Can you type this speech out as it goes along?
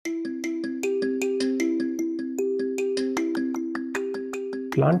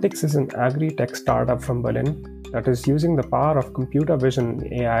Plantix is an agri-tech startup from Berlin that is using the power of computer vision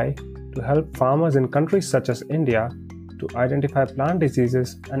and AI to help farmers in countries such as India to identify plant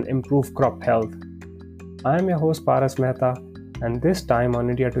diseases and improve crop health. I am your host Paras Mehta, and this time on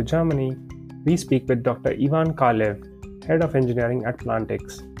India to Germany, we speak with Dr. Ivan Kalev, Head of Engineering at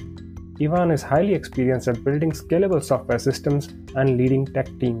Plantix. Ivan is highly experienced at building scalable software systems and leading tech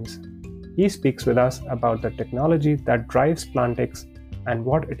teams. He speaks with us about the technology that drives Plantix and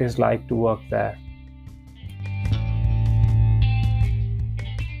what it is like to work there.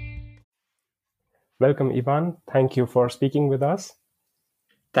 Welcome, Ivan. Thank you for speaking with us.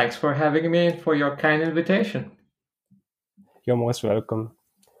 Thanks for having me and for your kind invitation. You're most welcome.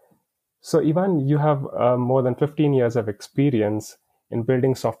 So, Ivan, you have more than 15 years of experience in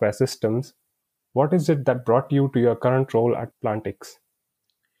building software systems. What is it that brought you to your current role at Plantix?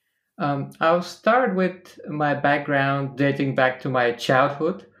 I'll start with my background dating back to my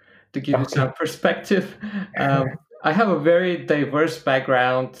childhood to give you Okay. some perspective. I have a very diverse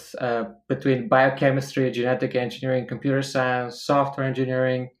background between biochemistry, genetic engineering, computer science, software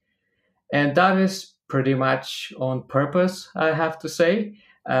engineering, and that is pretty much on purpose, I have to say.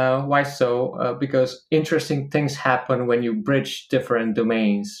 Why so? Because interesting things happen when you bridge different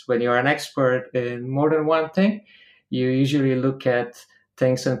domains. When you're an expert in more than one thing, you usually look at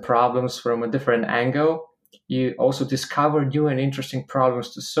things and problems from a different angle. You also discover new and interesting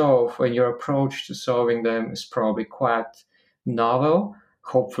problems to solve, and your approach to solving them is probably quite novel.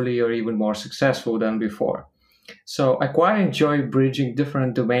 Hopefully, you're even more successful than before. So I quite enjoy bridging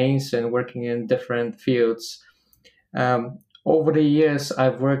different domains and working in different fields. Over the years,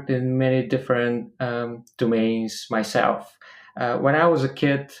 I've worked in many different domains myself. When I was a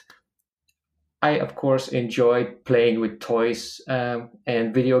kid, I, of course, enjoyed playing with toys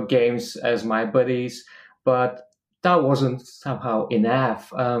and video games as my buddies, but that wasn't somehow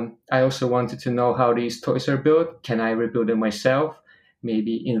enough. I also wanted to know how these toys are built. Can I rebuild them myself?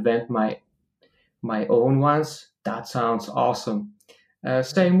 Maybe invent my own ones. That sounds awesome.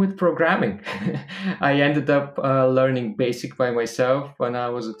 Same with programming. I ended up learning BASIC by myself when I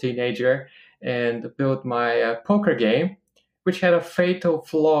was a teenager and built my poker game, which had a fatal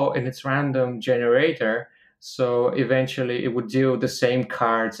flaw in its random generator. So eventually it would deal the same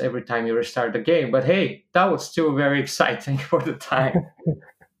cards every time you restart the game. But hey, that was still very exciting for the time.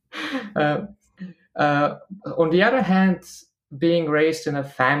 Uh, on the other hand, being raised in a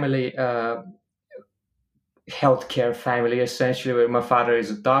family healthcare family, essentially, where my father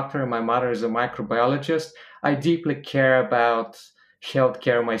is a doctor, my mother is a microbiologist. I deeply care about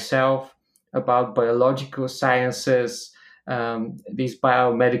healthcare myself, about biological sciences, these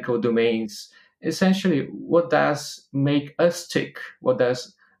biomedical domains. Essentially, what does make us tick? What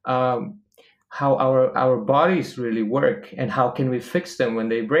does how our bodies really work, and how can we fix them when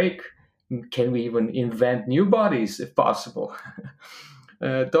they break? Can we even invent new bodies if possible?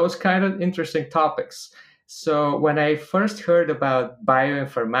 Those kind of interesting topics. So when I first heard about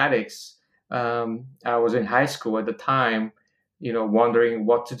bioinformatics, I was in high school at the time, wondering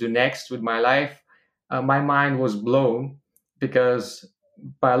what to do next with my life. My mind was blown because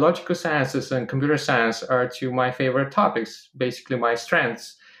biological sciences and computer science are two of my favorite topics, basically my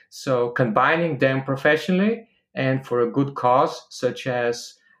strengths. So combining them professionally and for a good cause, such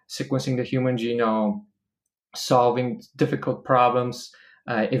as sequencing the human genome, solving difficult problems,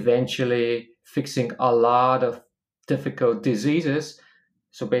 eventually fixing a lot of difficult diseases.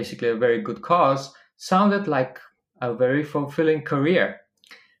 So basically, a very good cause sounded like a very fulfilling career.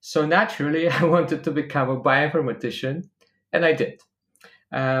 So naturally, I wanted to become a bioinformatician, and I did.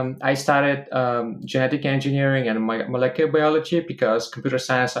 I started genetic engineering and molecular biology because computer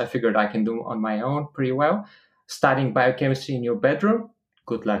science I figured I can do on my own pretty well. Studying biochemistry in your bedroom,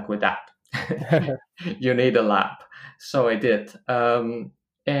 good luck with that. You need a lab. So I did.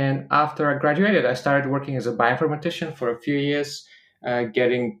 And after I graduated, I started working as a bioinformatician for a few years,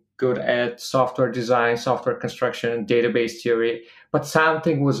 getting good at software design, software construction, database theory. But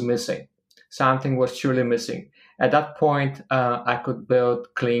something was missing. Something was truly missing. At that point, I could build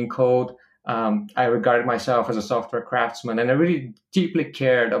clean code. I regarded myself as a software craftsman, and I really deeply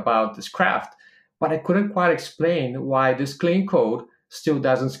cared about this craft. But I couldn't quite explain why this clean code still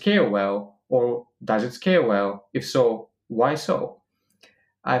doesn't scale well, or does it scale well? If so, why so?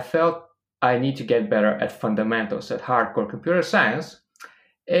 I felt I need to get better at fundamentals, at hardcore computer science,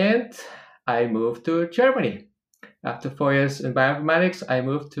 and I moved to Germany. After 4 years in bioinformatics, I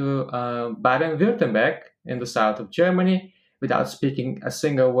moved to Baden-Württemberg in the south of Germany without speaking a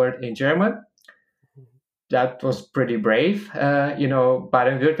single word in German. That was pretty brave.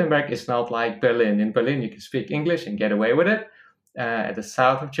 Baden-Württemberg is not like Berlin. In Berlin, you can speak English and get away with it. at the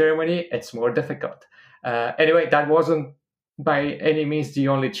south of Germany, it's more difficult. Anyway, that wasn't by any means the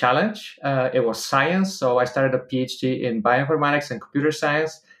only challenge. It was science. So I started a PhD in bioinformatics and computer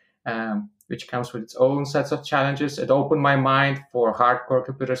science, which comes with its own sets of challenges. It opened my mind for hardcore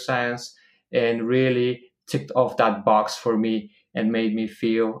computer science and really ticked off that box for me and made me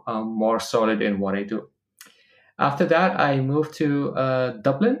feel more solid in what I do. After that, I moved to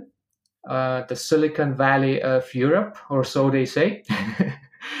Dublin, the Silicon Valley of Europe, or so they say.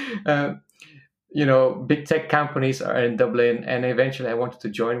 uh, big tech companies are in Dublin, and eventually I wanted to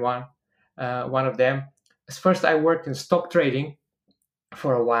join one of them. First, I worked in stock trading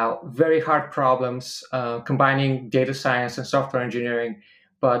for a while. Very hard problems, combining data science and software engineering,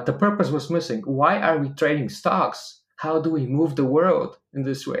 but the purpose was missing. Why are we trading stocks? How do we move the world in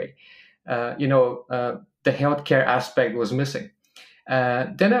this way? The healthcare aspect was missing.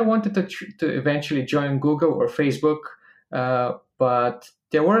 Then I wanted to eventually join Google or Facebook, but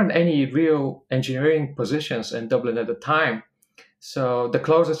there weren't any real engineering positions in Dublin at the time. So the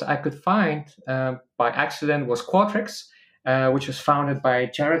closest I could find by accident was Qualtrics, which was founded by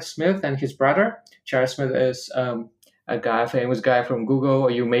Jared Smith and his brother. Jared Smith is a famous guy from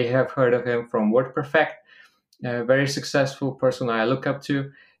Google. You may have heard of him from WordPerfect, a very successful person I look up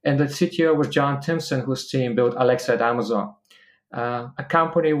to. And the CTO was John Timpson, whose team built Alexa at Amazon. A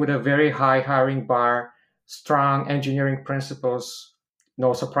company with a very high hiring bar, strong engineering principles,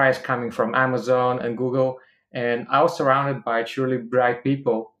 no surprise coming from Amazon and Google. And I was surrounded by truly bright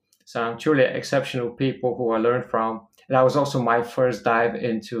people, some truly exceptional people who I learned from. That was also my first dive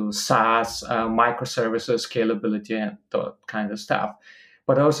into SaaS, microservices, scalability, and that kind of stuff.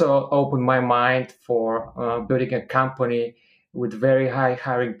 But also opened my mind for building a company with very high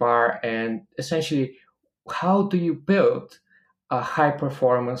hiring bar, and essentially, how do you build a high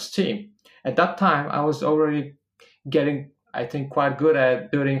performance team? At that time, I was already getting, I think, quite good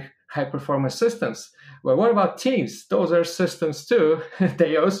at building high performance systems. Well, what about teams? Those are systems too.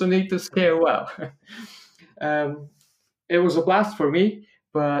 They also need to scale well. It was a blast for me,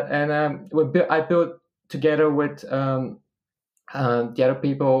 I built together with the other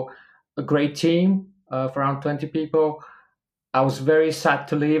people a great team of around 20 people. I was very sad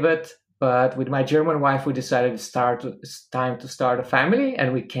to leave it, but with my German wife, we decided it's time to start a family,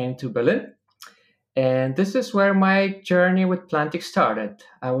 and we came to Berlin. And this is where my journey with Plantix started.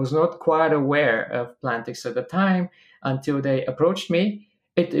 I was not quite aware of Plantix at the time until they approached me.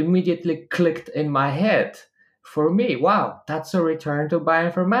 It immediately clicked in my head. For me, wow, that's a return to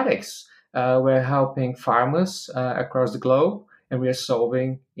bioinformatics. We're helping farmers across the globe, and we're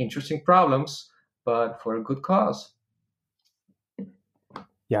solving interesting problems, but for a good cause.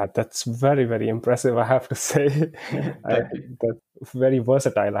 Yeah, that's very, very impressive, I have to say. That's very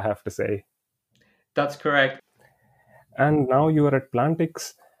versatile, I have to say. That's correct. And now you are at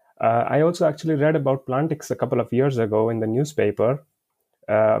Plantix. I also actually read about Plantix a couple of years ago in the newspaper.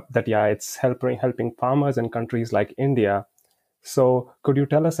 It's helping farmers in countries like India. So could you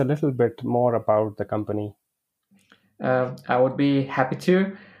tell us a little bit more about the company? I would be happy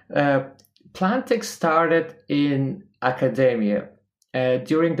to. Plantix started in academia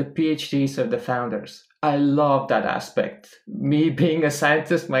during the PhDs of the founders. I love that aspect. Me being a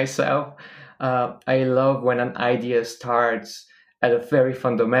scientist myself, I love when an idea starts at a very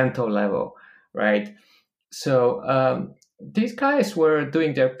fundamental level, right? So these guys were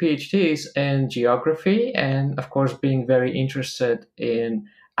doing their PhDs in geography and, of course, being very interested in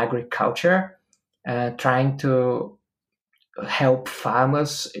agriculture, trying to help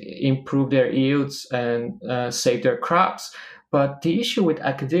farmers improve their yields and save their crops. But the issue with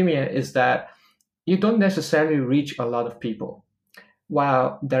academia is that you don't necessarily reach a lot of people.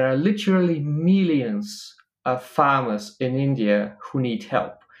 While there are literally millions of farmers in India who need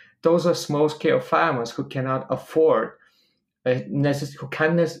help, those are small-scale farmers who cannot afford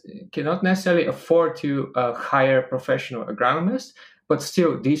cannot necessarily afford to hire a professional agronomist, but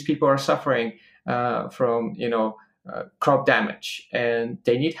still these people are suffering from crop damage and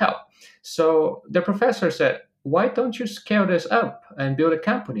they need help. So the professor said, why don't you scale this up and build a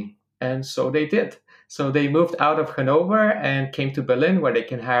company? And so they did. So they moved out of Hanover and came to Berlin, where they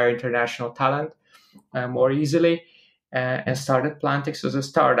can hire international talent more easily, and started Plantix as a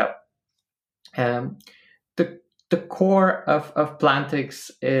startup. The core of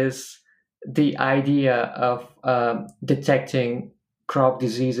Plantix is the idea of detecting crop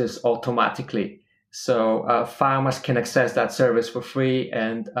diseases automatically. So farmers can access that service for free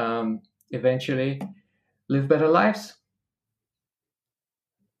and eventually live better lives.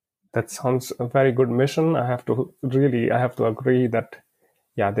 That sounds a very good mission. I have to agree that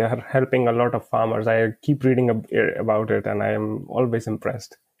Yeah, they are helping a lot of farmers. I keep reading about it, and I am always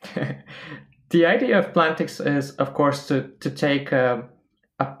impressed. The idea of Plantix is, of course, to take a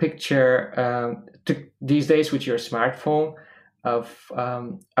picture these days with your smartphone of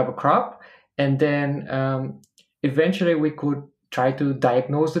a crop, and then eventually we could try to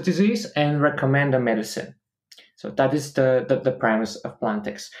diagnose the disease and recommend a medicine. So that is the premise of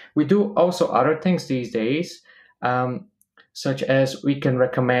Plantix. We do also other things these days, um, such as we can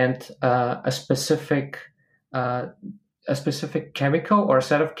recommend uh, a specific chemical or a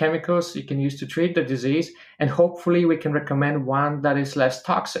set of chemicals you can use to treat the disease, and hopefully we can recommend one that is less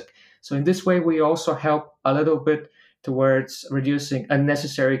toxic. So in this way, we also help a little bit towards reducing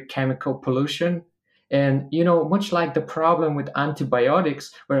unnecessary chemical pollution. And much like the problem with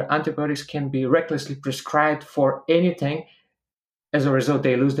antibiotics, where antibiotics can be recklessly prescribed for anything, as a result,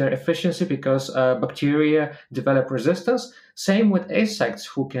 they lose their efficiency because bacteria develop resistance. Same with insects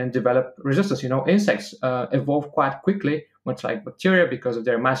who can develop resistance. Insects evolve quite quickly, much like bacteria, because of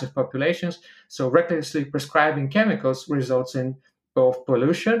their massive populations. So recklessly prescribing chemicals results in both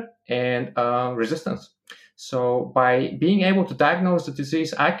pollution and resistance. So by being able to diagnose the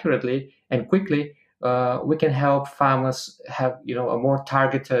disease accurately and quickly, we can help farmers have a more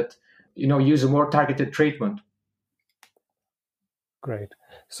targeted, use a more targeted treatment. Great.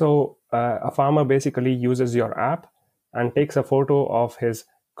 So a farmer basically uses your app and takes a photo of his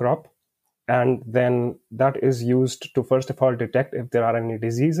crop, and then that is used to first of all detect if there are any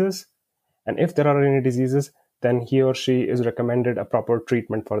diseases, and if there are any diseases, then he or she is recommended a proper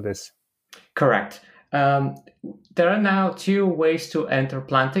treatment for this. Correct. Um, there are now two ways to enter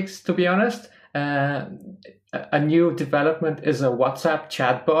Plantix, to be honest. A new development is a WhatsApp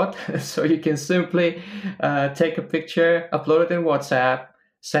chatbot. So you can simply take a picture, upload it in WhatsApp,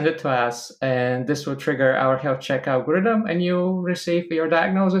 send it to us, and this will trigger our health check algorithm, and you'll receive your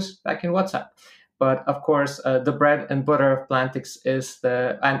diagnosis back in WhatsApp. But of course, the bread and butter of Plantix is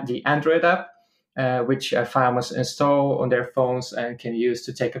the Android app, which farmers install on their phones and can use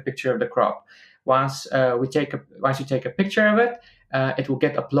to take a picture of the crop. Once you take a picture of it, it will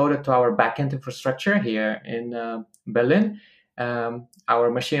get uploaded to our backend infrastructure here in Berlin. Our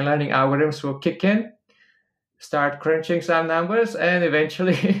machine learning algorithms will kick in, start crunching some numbers, and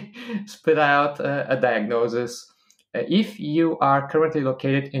eventually spit out a diagnosis. If you are currently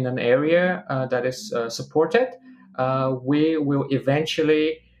located in an area that is supported, we will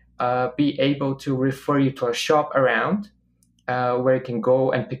eventually be able to refer you to a shop around where you can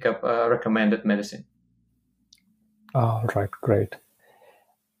go and pick up recommended medicine. All right, great.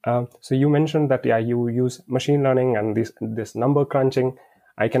 So you mentioned that you use machine learning and this number crunching.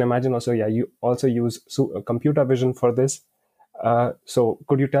 I can imagine also you also use computer vision for this. So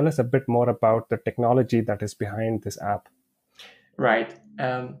could you tell us a bit more about the technology that is behind this app? Right.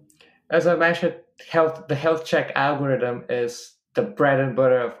 As I mentioned, the health check algorithm is the bread and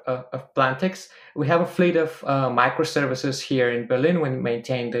butter of Plantix. We have a fleet of microservices here in Berlin. We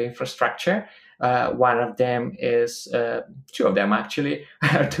maintain the infrastructure. One of them is, two of them actually,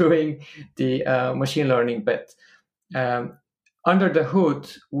 are doing the machine learning bit. Under the hood,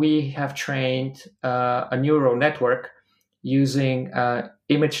 we have trained a neural network using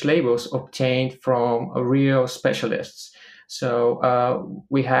image labels obtained from real specialists. So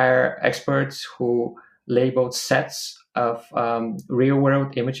we hire experts who labeled sets of real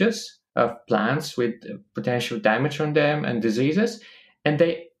world images of plants with potential damage on them and diseases, and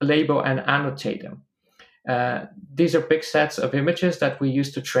they label and annotate them. These are big sets of images that we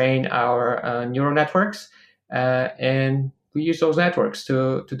use to train our neural networks, and we use those networks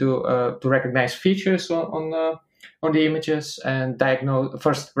to recognize features on the images and diagnose.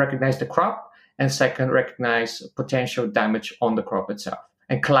 First, recognize the crop, and second, recognize potential damage on the crop itself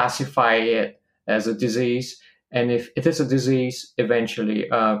and classify it as a disease. And if it is a disease, eventually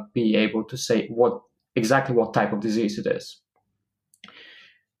be able to say exactly what type of disease it is.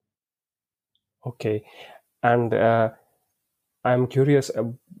 Okay, and I'm curious,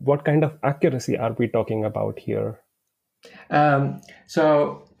 what kind of accuracy are we talking about here?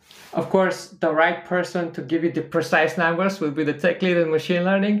 So, of course, the right person to give you the precise numbers will be the tech lead in machine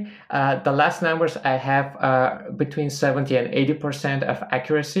learning. The last numbers I have are between 70 and 80% of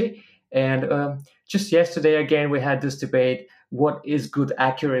accuracy. And just yesterday, again, we had this debate: what is good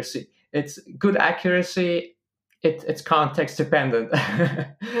accuracy? It's good accuracy. It's context dependent.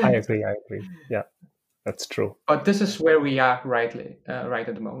 I agree. Yeah, that's true. But this is where we are right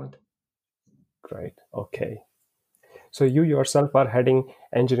at the moment. Great. Okay. So you yourself are heading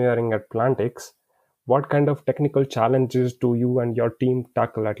engineering at Plantix. What kind of technical challenges do you and your team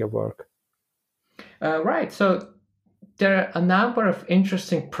tackle at your work? Right. So there are a number of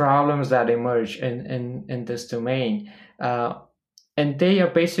interesting problems that emerge in this domain. And they are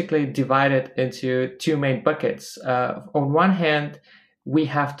basically divided into two main buckets. On one hand, we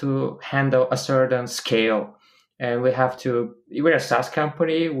have to handle a certain scale, and we're a SaaS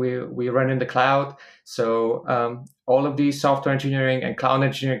company, we run in the cloud. So all of these software engineering and cloud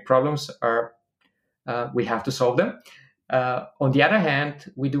engineering problems we have to solve them. On the other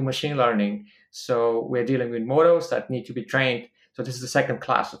hand, we do machine learning. So we're dealing with models that need to be trained. So this is the second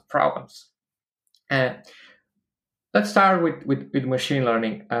class of problems. And let's start with machine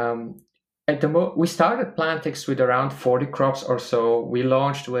learning. We started Plantix with around 40 crops or so. We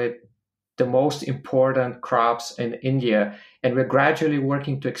launched with the most important crops in India, and we're gradually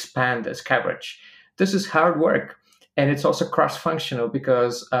working to expand this coverage. This is hard work, and it's also cross-functional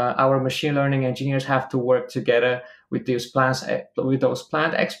because our machine learning engineers have to work together with those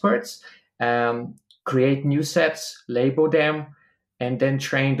plant experts, create new sets, label them, and then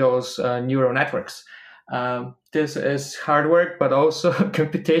train those neural networks. This is hard work, but also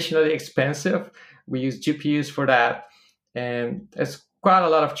computationally expensive. We use GPUs for that, and there's quite a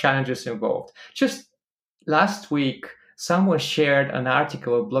lot of challenges involved. Just last week, someone shared an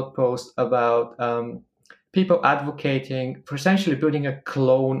article, a blog post about people advocating for essentially building a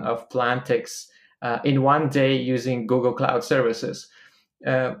clone of Plantix in one day using Google Cloud Services.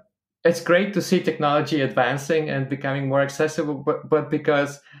 It's great to see technology advancing and becoming more accessible, but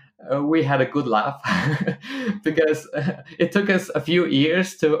because we had a good laugh because it took us a few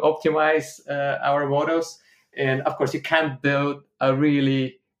years to optimize our models. And of course, you can't build a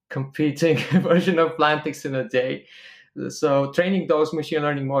really competing version of Plantix in a day. So training those machine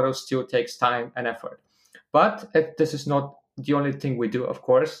learning models still takes time and effort. But this is not the only thing we do, of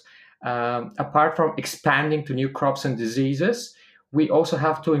course. Apart from expanding to new crops and diseases, we also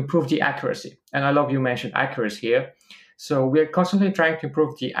have to improve the accuracy. And I love you mentioned accuracy here. So we're constantly trying to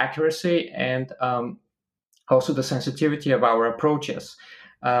improve the accuracy and also the sensitivity of our approaches.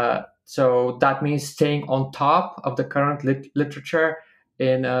 So that means staying on top of the current literature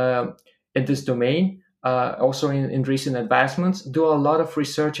in this domain. Also in recent advancements, do a lot of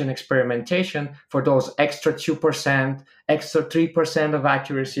research and experimentation for those extra 2%, extra 3% of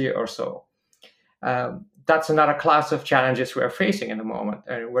accuracy or so. That's another class of challenges we are facing in the moment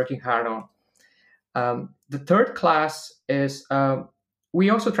and working hard on. The third class is we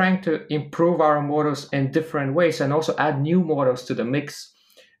also trying to improve our models in different ways and also add new models to the mix.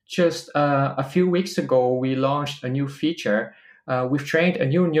 Just a few weeks ago, we launched a new feature. We've trained a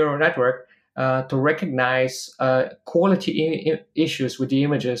new neural network to recognize quality issues with the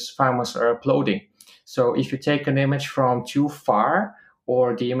images farmers are uploading. So if you take an image from too far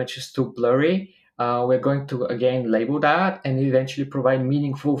or the image is too blurry, we're going to again label that and eventually provide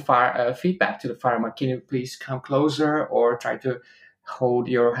meaningful feedback to the farmer. Can you please come closer or try to hold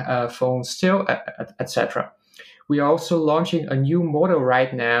your phone still, etc. We are also launching a new model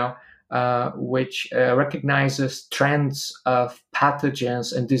right now which recognizes trends of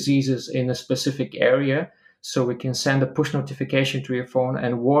pathogens and diseases in a specific area. So we can send a push notification to your phone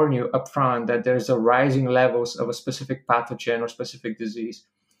and warn you upfront that there's a rising levels of a specific pathogen or specific disease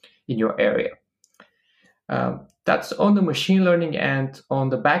in your area. That's on the machine learning end. On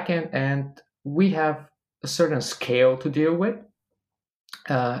the back end, we have a certain scale to deal with.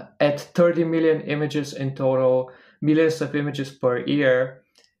 At 30 million images in total, millions of images per year,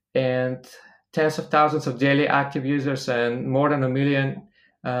 and tens of thousands of daily active users and more than 1 million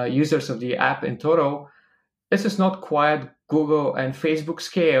users of the app in total, this is not quite Google and Facebook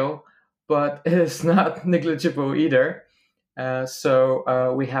scale, but it is not negligible either.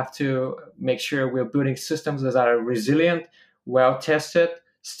 So we have to make sure we're building systems that are resilient, well-tested,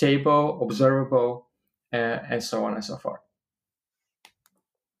 stable, observable, and so on and so forth.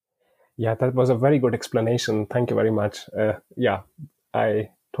 Yeah, that was a very good explanation. Thank you very much. Yeah, I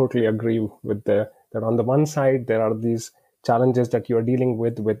totally agree with that on the one side, there are these challenges that you're dealing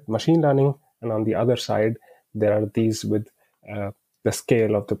with machine learning, and on the other side, there are these with the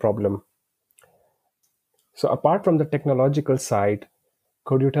scale of the problem. So apart from the technological side,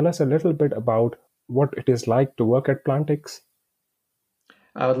 could you tell us a little bit about what it is like to work at Plantix?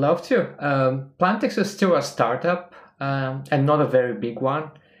 I would love to. Plantix is still a startup and not a very big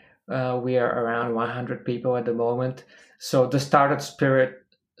one. We are around 100 people at the moment. So the startup spirit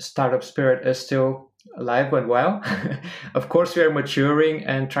is still alive and well. Of course, we are maturing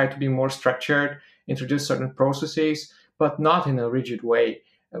and try to be more structured, introduce certain processes, but not in a rigid way.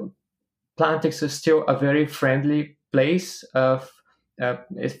 Plantix is still a very friendly place.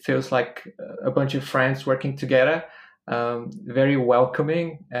 It feels like a bunch of friends working together, very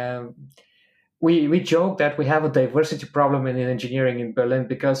welcoming. we joke that we have a diversity problem in engineering in Berlin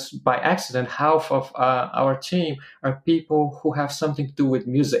because by accident, half of our team are people who have something to do with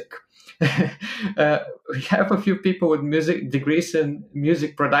music. We have a few people with music degrees in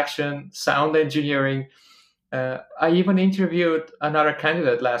music production, sound engineering. I even interviewed another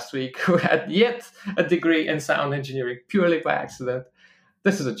candidate last week who had yet a degree in sound engineering purely by accident.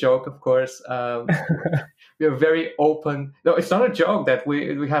 This is a joke, of course. We are very open. No, it's not a joke that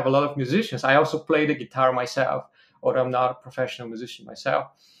we have a lot of musicians. I also play the guitar myself, although I'm not a professional musician myself.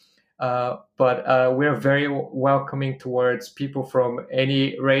 But we're very welcoming towards people from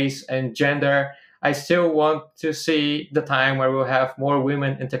any race and gender. I still want to see the time where we'll have more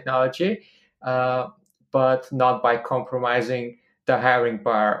women in technology, but not by compromising the hiring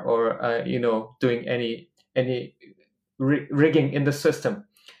bar or doing any rigging in the system.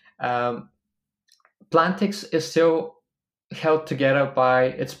 Um, Plantix is still held together by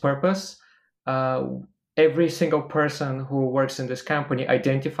its purpose. Uh, every single person who works in this company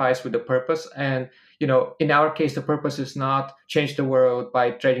identifies with the purpose, and in our case, the purpose is not change the world by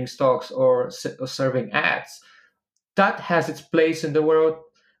trading stocks or serving ads. That has its place in the world,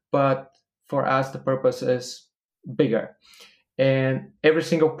 but for us, the purpose is bigger, and every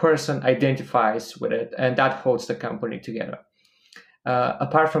single person identifies with it, and that holds the company together.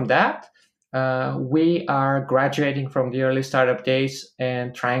 Apart from that, we are graduating from the early startup days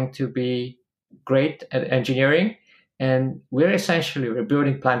and trying to be great at engineering. And we're essentially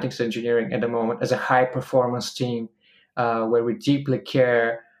rebuilding Plantix Engineering at the moment as a high performance team where we deeply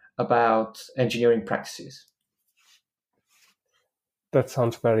care about engineering practices. That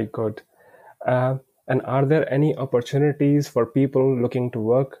sounds very good. And are there any opportunities for people looking to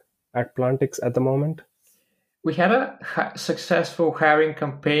work at Plantix at the moment? We had a successful hiring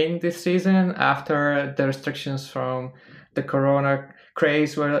campaign this season after the restrictions from the corona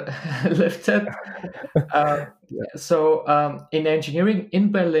craze were lifted. So in engineering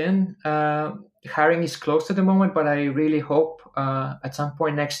in Berlin, hiring is closed at the moment, but I really hope at some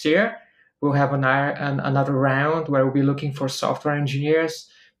point next year we'll have another round where we'll be looking for software engineers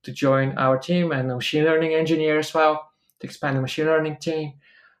to join our team and a machine learning engineer as well to expand the machine learning team.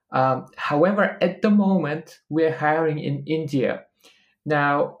 However, at the moment, we're hiring in India.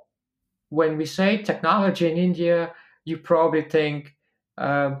 Now, when we say technology in India, you probably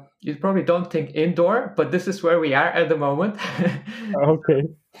don't think indoor, but this is where we are at the moment. Okay.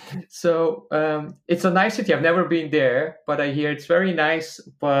 So it's a nice city. I've never been there, but I hear it's very nice.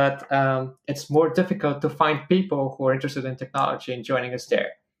 But it's more difficult to find people who are interested in technology and joining us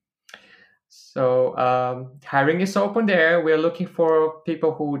there. So hiring is open there. We're looking for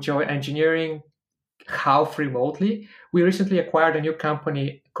people who join engineering half remotely. We recently acquired a new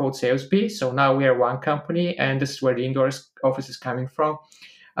company called SalesBee. So now we are one company, and this is where the indoor office is coming from.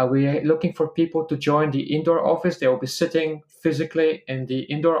 We are looking for people to join the indoor office. They will be sitting physically in the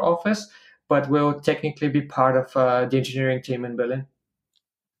indoor office, but will technically be part of the engineering team in Berlin.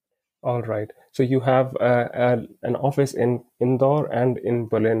 All right. So you have an office in Indore and in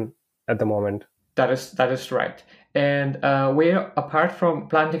Berlin at the moment. That is right. And we're apart from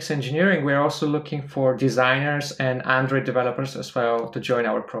Plantix Engineering, we're also looking for designers and Android developers as well to join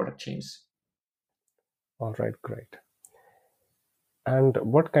our product teams. All right, great. And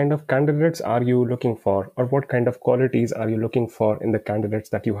what kind of candidates are you looking for, or what kind of qualities are you looking for in the candidates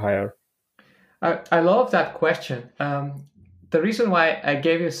that you hire? I love that question. The reason why I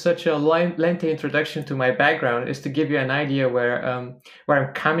gave you such a lengthy introduction to my background is to give you an idea where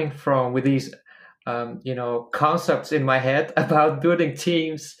I'm coming from with these concepts in my head about building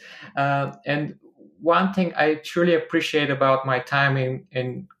teams. And one thing I truly appreciate about my time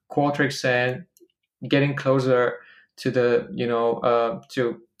in Qualtrics and getting closer to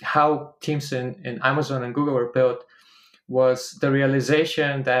to how teams in Amazon and Google were built was the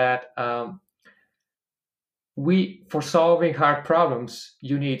realization that for solving hard problems,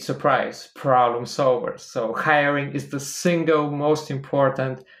 you need surprise problem solvers. So hiring is the single most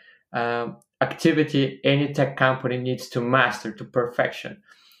important activity any tech company needs to master to perfection.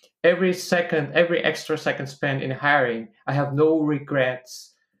 Every extra second spent in hiring, I have no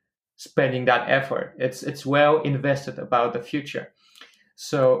regrets spending that effort. It's well invested about the future.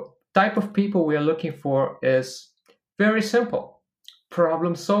 So type of people we are looking for is very simple.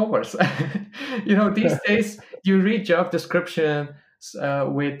 Problem solvers. These days you read job description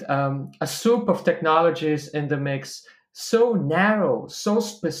with a soup of technologies in the mix, so narrow, so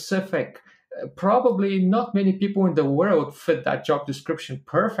specific. Probably not many people in the world fit that job description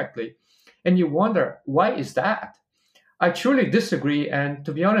perfectly. And you wonder, why is that? I truly disagree. And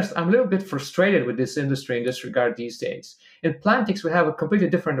to be honest, I'm a little bit frustrated with this industry in this regard these days. In Plantix, we have a completely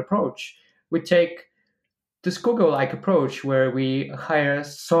different approach. We take this Google-like approach where we hire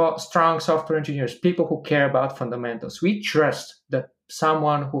strong software engineers, people who care about fundamentals. We trust that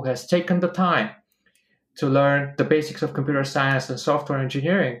someone who has taken the time to learn the basics of computer science and software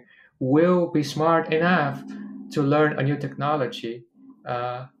engineering will be smart enough to learn a new technology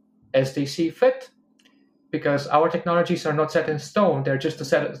as they see fit. Because our technologies are not set in stone, they're just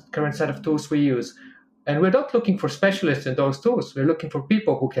current set of tools we use. And we're not looking for specialists in those tools. We're looking for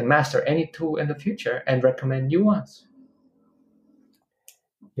people who can master any tool in the future and recommend new ones.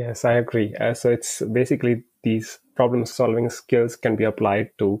 Yes, I agree. So it's basically these problem-solving skills can be applied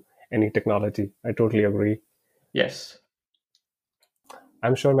to any technology. I totally agree. Yes.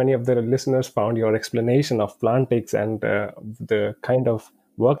 I'm sure many of the listeners found your explanation of Plantix and the kind of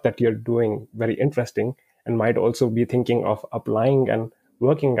work that you're doing very interesting and might also be thinking of applying and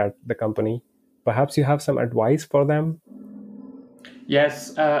working at the company. Perhaps you have some advice for them?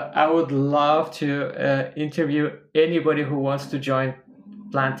 Yes, I would love to interview anybody who wants to join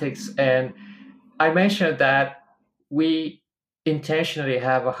Plantix. And I mentioned that we intentionally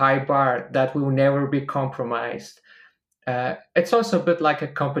have a high bar that will never be compromised. It's also a bit like a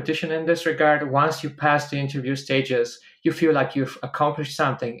competition in this regard. Once you pass the interview stages, you feel like you've accomplished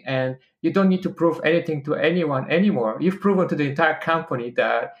something and you don't need to prove anything to anyone anymore. You've proven to the entire company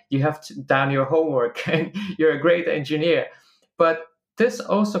that you have done your homework and you're a great engineer. But this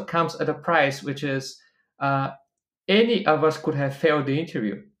also comes at a price, which is any of us could have failed the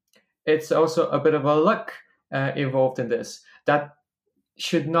interview. It's also a bit of a luck involved in this. That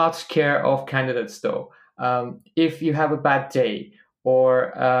should not scare off candidates, though. If you have a bad day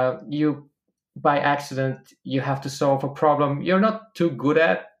or you by accident you have to solve a problem you're not too good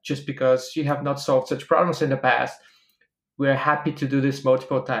at just because you have not solved such problems in the past, we're happy to do this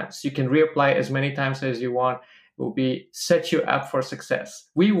multiple times. You can reapply as many times as you want. It will be set you up for success.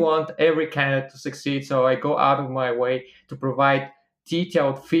 We want every candidate to succeed, so I go out of my way to provide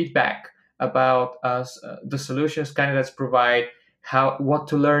detailed feedback about the solutions candidates provide, what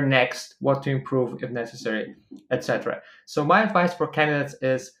to learn next, what to improve if necessary, etc. So my advice for candidates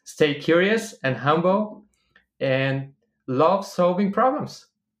is stay curious and humble and love solving problems.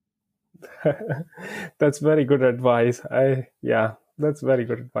 That's very good advice. That's very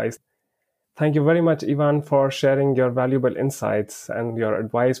good advice. Thank you very much, Ivan, for sharing your valuable insights and your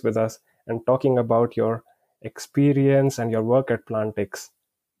advice with us and talking about your experience and your work at Plantix.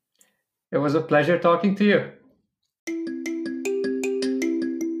 It was a pleasure talking to you.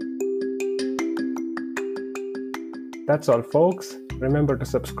 That's all, folks. Remember to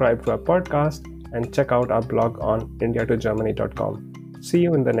subscribe to our podcast and check out our blog on indiatogermany.com. See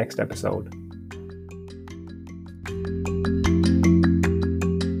you in the next episode.